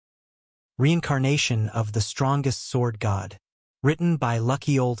Reincarnation of the Strongest Sword God. Written by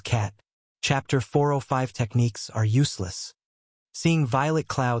Lucky Old Cat. Chapter 405. Techniques are useless. Seeing Violet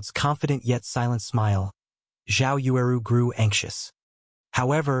Cloud's confident yet silent smile, Zhao Yueru grew anxious.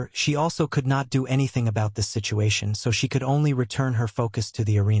 However, she also could not do anything about this situation, so she could only return her focus to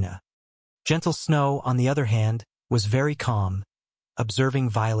the arena. Gentle Snow, on the other hand, was very calm,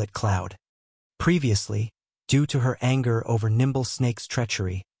 observing Violet Cloud. Previously, due to her anger over Nimble Snake's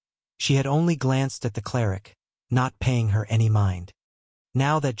treachery, she had only glanced at the cleric, not paying her any mind.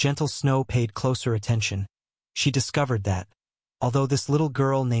 Now that Gentle Snow paid closer attention, she discovered that, although this little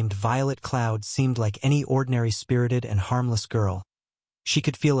girl named Violet Cloud seemed like any ordinary spirited and harmless girl, she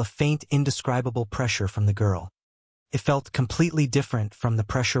could feel a faint, indescribable pressure from the girl. It felt completely different from the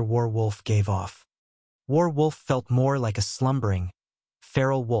pressure War Wolf gave off. War Wolf felt more like a slumbering,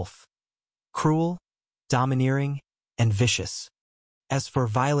 feral wolf. Cruel, domineering, and vicious. As for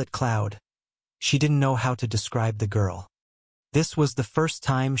Violet Cloud, she didn't know how to describe the girl. This was the first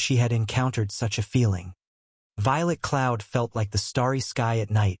time she had encountered such a feeling. Violet Cloud felt like the starry sky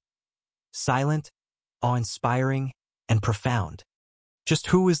at night. Silent, awe-inspiring, and profound. Just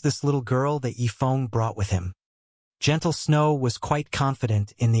who is this little girl that Yifeng brought with him? Gentle Snow was quite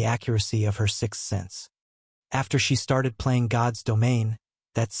confident in the accuracy of her sixth sense. After she started playing God's Domain,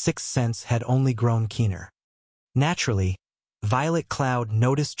 that sixth sense had only grown keener. Naturally, Violet Cloud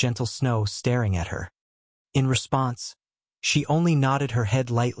noticed Gentle Snow staring at her. In response, she only nodded her head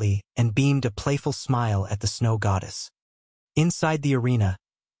lightly and beamed a playful smile at the Snow Goddess. Inside the arena,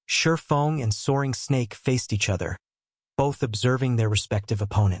 Shifeng and Soaring Snake faced each other, both observing their respective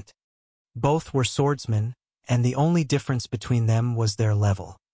opponent. Both were swordsmen, and the only difference between them was their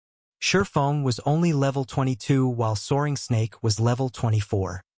level. Shifeng was only level 22 while Soaring Snake was level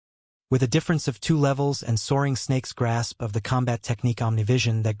 24. With a difference of 2 levels and Soaring Snake's grasp of the combat technique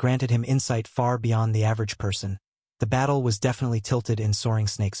Omnivision that granted him insight far beyond the average person, the battle was definitely tilted in Soaring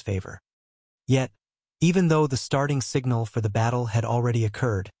Snake's favor. Yet, even though the starting signal for the battle had already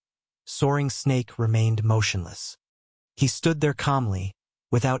occurred, Soaring Snake remained motionless. He stood there calmly,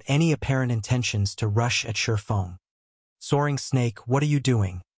 without any apparent intentions to rush at Shifeng. Soaring Snake, what are you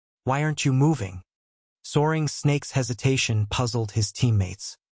doing? Why aren't you moving? Soaring Snake's hesitation puzzled his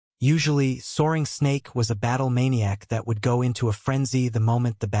teammates. Usually, Soaring Snake was a battle maniac that would go into a frenzy the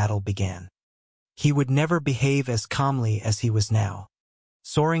moment the battle began. He would never behave as calmly as he was now.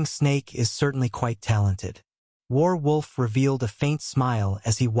 Soaring Snake is certainly quite talented. War Wolf revealed a faint smile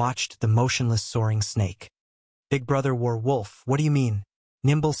as he watched the motionless Soaring Snake. Big brother War Wolf, what do you mean?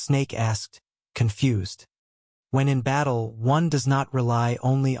 Nimble Snake asked, confused. When in battle, one does not rely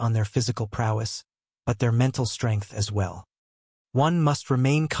only on their physical prowess, but their mental strength as well. One must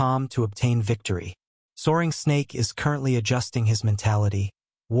remain calm to obtain victory. Soaring Snake is currently adjusting his mentality,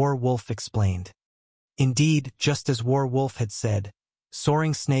 War Wolf explained. Indeed, just as War Wolf had said,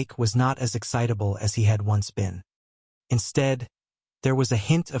 Soaring Snake was not as excitable as he had once been. Instead, there was a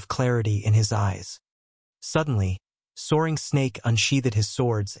hint of clarity in his eyes. Suddenly, Soaring Snake unsheathed his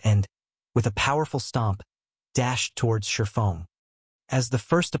swords and, with a powerful stomp, dashed towards Shifeng. As the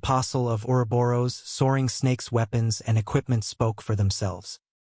first apostle of Ouroboros, Soaring Snake's weapons and equipment spoke for themselves.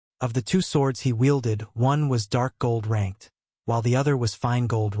 Of the 2 swords he wielded, one was dark gold ranked, while the other was fine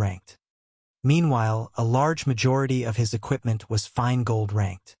gold ranked. Meanwhile, a large majority of his equipment was fine gold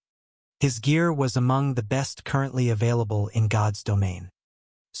ranked. His gear was among the best currently available in God's Domain.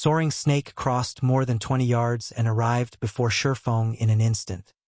 Soaring Snake crossed more than 20 yards and arrived before Shifeng in an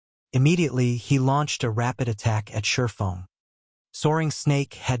instant. Immediately, he launched a rapid attack at Shifeng. Soaring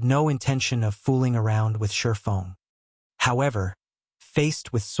Snake had no intention of fooling around with Shifeng. However,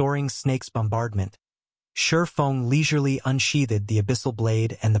 faced with Soaring Snake's bombardment, Shifeng leisurely unsheathed the Abyssal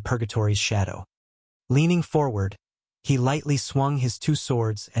Blade and the Purgatory's Shadow. Leaning forward, he lightly swung his 2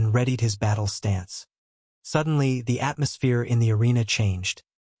 swords and readied his battle stance. Suddenly, the atmosphere in the arena changed.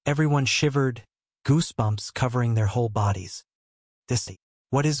 Everyone shivered, goosebumps covering their whole bodies.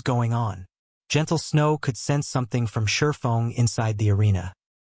 What is going on? Gentle Snow could sense something from Shifeng inside the arena.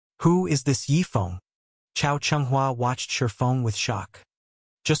 Who is this Yifeng? Chao Chenghua watched Shifeng with shock.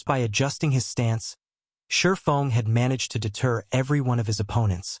 Just by adjusting his stance, Shifeng had managed to deter every one of his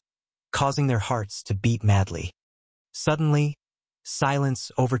opponents, causing their hearts to beat madly. Suddenly, silence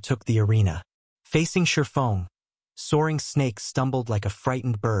overtook the arena. Facing Shifeng, Soaring Snake stumbled like a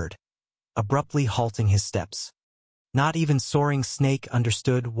frightened bird, abruptly halting his steps. Not even Soaring Snake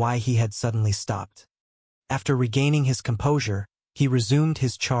understood why he had suddenly stopped. After regaining his composure, he resumed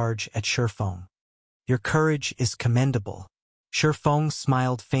his charge at Shifeng. Your courage is commendable. Shifeng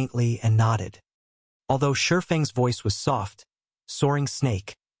smiled faintly and nodded. Although Shifeng's voice was soft, Soaring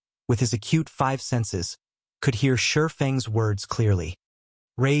Snake, with his acute five senses, could hear Shi Feng's words clearly.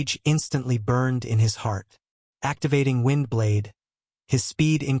 Rage instantly burned in his heart. Activating Wind Blade, his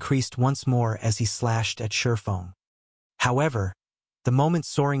speed increased once more as he slashed at Shi Feng. However, the moment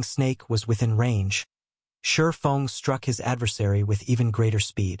Soaring Snake was within range, Shi Feng struck his adversary with even greater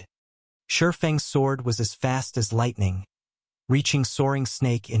speed. Shi Feng's sword was as fast as lightning, reaching Soaring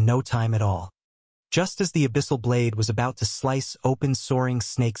Snake in no time at all. Just as the abyssal blade was about to slice open Soaring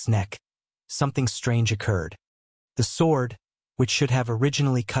Snake's neck, something strange occurred. The sword, which should have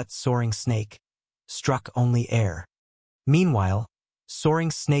originally cut Soaring Snake, struck only air. Meanwhile,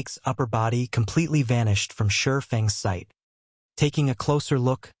 Soaring Snake's upper body completely vanished from Shi Feng's sight. Taking a closer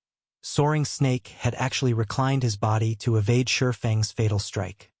look, Soaring Snake had actually reclined his body to evade Shi Feng's fatal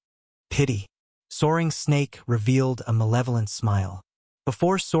strike. Pity. Soaring Snake revealed a malevolent smile.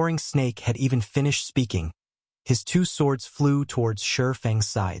 Before Soaring Snake had even finished speaking, his two swords flew towards Shi Feng's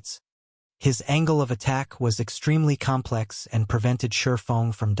sides. His angle of attack was extremely complex and prevented Shi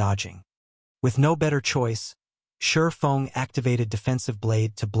Feng from dodging. With no better choice, Shi Feng activated Defensive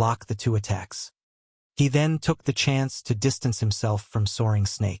Blade to block the two attacks. He then took the chance to distance himself from Soaring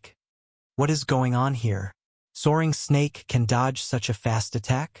Snake. What is going on here? Soaring Snake can dodge such a fast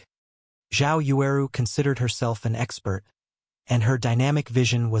attack? Zhao Yueru considered herself an expert, and her dynamic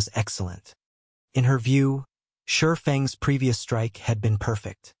vision was excellent. In her view, Shi Feng's previous strike had been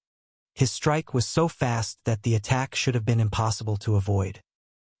perfect. His strike was so fast that the attack should have been impossible to avoid.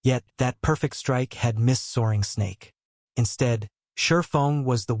 Yet, that perfect strike had missed Soaring Snake. Instead, Shi Feng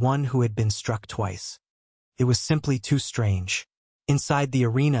was the one who had been struck twice. It was simply too strange. Inside the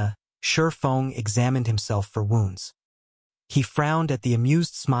arena, Shi Feng examined himself for wounds. He frowned at the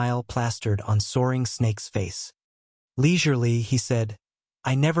amused smile plastered on Soaring Snake's face. Leisurely, he said,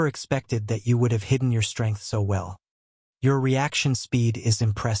 "I never expected that you would have hidden your strength so well. Your reaction speed is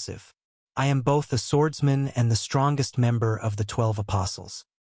impressive. I am both a swordsman and the strongest member of the 12 Apostles.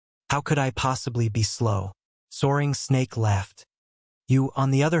 How could I possibly be slow?" Soaring Snake laughed. "You,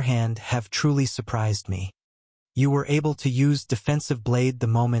 on the other hand, have truly surprised me. You were able to use Defensive Blade the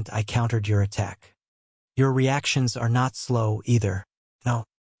moment I countered your attack. Your reactions are not slow either." "No,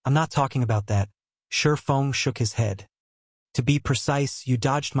 I'm not talking about that." Shi Feng shook his head. "To be precise, you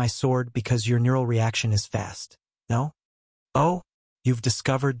dodged my sword because your neural reaction is fast. No?" "Oh, you've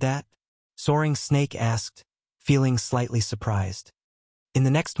discovered that?" Soaring Snake asked, feeling slightly surprised. In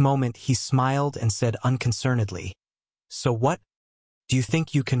the next moment, he smiled and said unconcernedly, "So what? Do you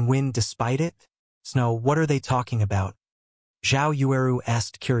think you can win despite it?" "Snow, what are they talking about?" Zhao Yueru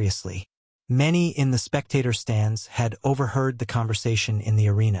asked curiously. Many in the spectator stands had overheard the conversation in the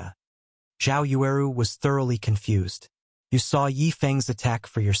arena. Zhao Yueru was thoroughly confused. "You saw Yi Feng's attack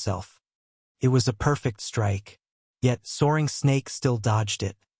for yourself. It was a perfect strike. Yet Soaring Snake still dodged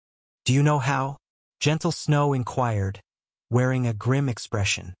it. Do you know how?" Gentle Snow inquired, wearing a grim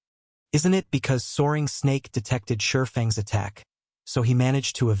expression. "Isn't it because Soaring Snake detected Shi Feng's attack, so he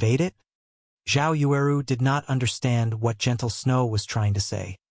managed to evade it?" Zhao Yueru did not understand what Gentle Snow was trying to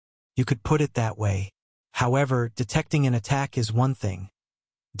say. You could put it that way. However, detecting an attack is one thing.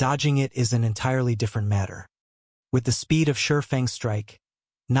 Dodging it is an entirely different matter. With the speed of Shi Feng's strike,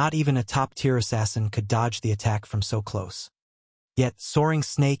 not even a top-tier assassin could dodge the attack from so close. Yet Soaring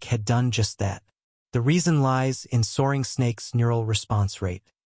Snake had done just that. The reason lies in Soaring Snake's neural response rate.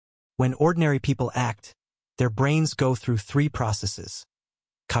 When ordinary people act, their brains go through three processes: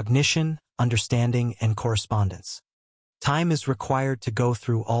 cognition, understanding, and correspondence. Time is required to go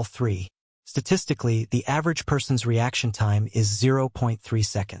through all three. Statistically, the average person's reaction time is 0.3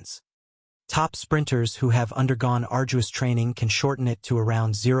 seconds. Top sprinters who have undergone arduous training can shorten it to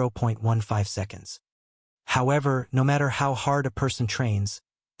around 0.15 seconds. However, no matter how hard a person trains,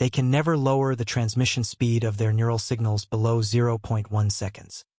 they can never lower the transmission speed of their neural signals below 0.1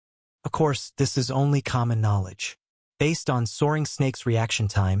 seconds. Of course, this is only common knowledge. Based on Soaring Snake's reaction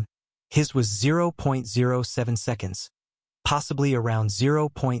time, his was 0.07 seconds, possibly around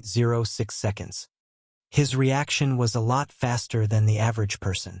 0.06 seconds. His reaction was a lot faster than the average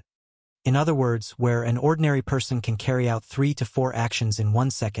person. In other words, where an ordinary person can carry out 3 to 4 actions in 1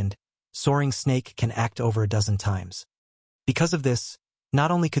 second, Soaring Snake can act over a dozen times. Because of this,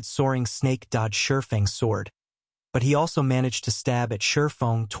 not only could Soaring Snake dodge Shi Feng's sword, but he also managed to stab at Shi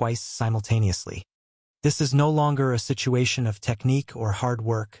Feng twice simultaneously. This is no longer a situation of technique or hard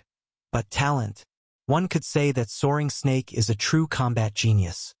work, but talent. One could say that Soaring Snake is a true combat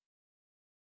genius.